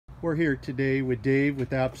We're here today with Dave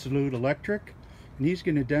with Absolute Electric, and he's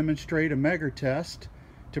going to demonstrate a megger test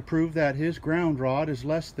to prove that his ground rod is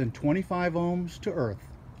less than 25 ohms to earth.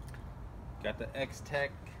 Got the Extech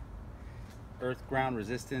Earth Ground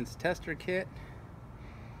Resistance Tester Kit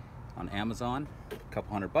on Amazon, a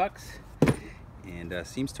couple $100, and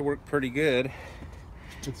seems to work pretty good.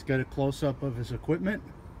 Let's get a close-up of his equipment.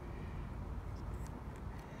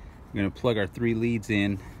 We're going to plug our 3 leads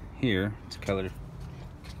in here. It's color.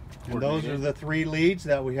 And those are the 3 leads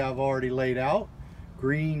that we have already laid out: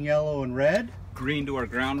 green, yellow, and red. Green to our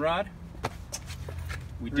ground rod.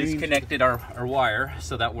 We disconnected our wire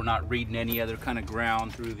so that we're not reading any other kind of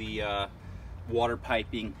ground through the water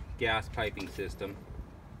piping, gas piping system.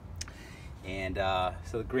 And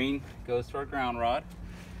so the green goes to our ground rod.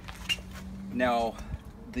 Now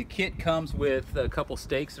the kit comes with a couple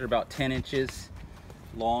stakes that are about 10 inches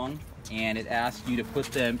long, and it asks you to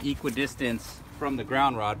put them equidistant from the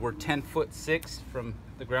ground rod. We're 10'6" from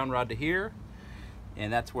the ground rod to here,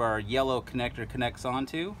 and that's where our yellow connector connects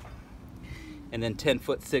onto. And then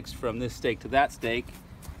 10'6" from this stake to that stake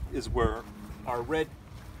is where our red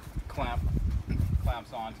clamps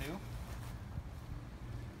onto.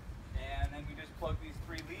 And then we just plug these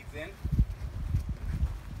 3 leads in.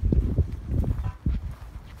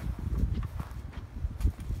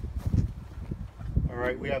 All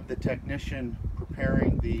right, we have the technician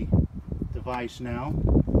preparing the device now,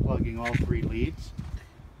 plugging all 3 leads.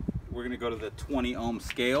 We're going to go to the 20 ohm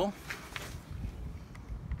scale.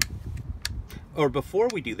 Or before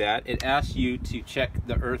we do that, it asks you to check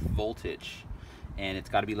the earth voltage, and it's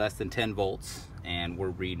got to be less than 10 volts, and we're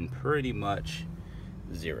reading pretty much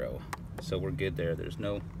 0. So we're good there. There's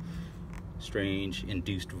no strange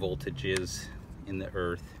induced voltages in the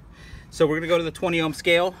earth. So we're going to go to the 20 ohm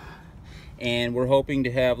scale, and we're hoping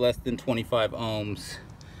to have less than 25 ohms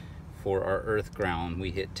for our earth ground. We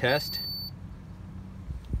hit test,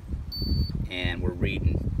 and we're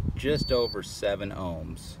reading just over 7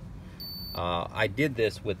 ohms. I did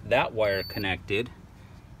this with that wire connected,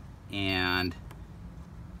 and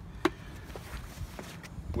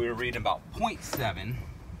we were reading about 0.7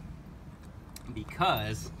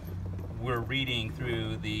 because we're reading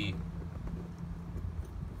through the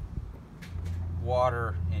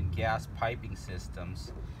water and gas piping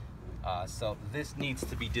systems. So this needs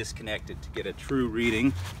to be disconnected to get a true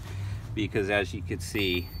reading, because as you can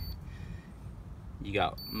see, you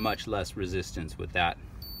got much less resistance with that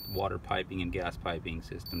water piping and gas piping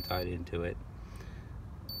system tied into it.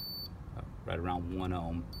 Right around 1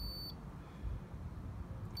 ohm.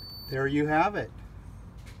 There you have it.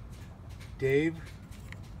 Dave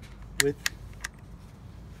with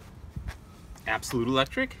Absolute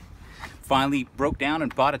Electric finally broke down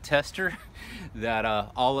and bought a tester that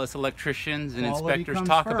all us electricians and inspectors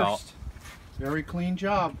talk about. Very clean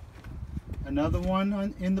job. Another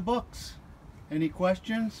one in the books. Any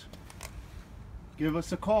questions? Give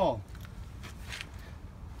us a call.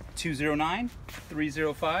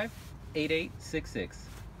 209-305-8866.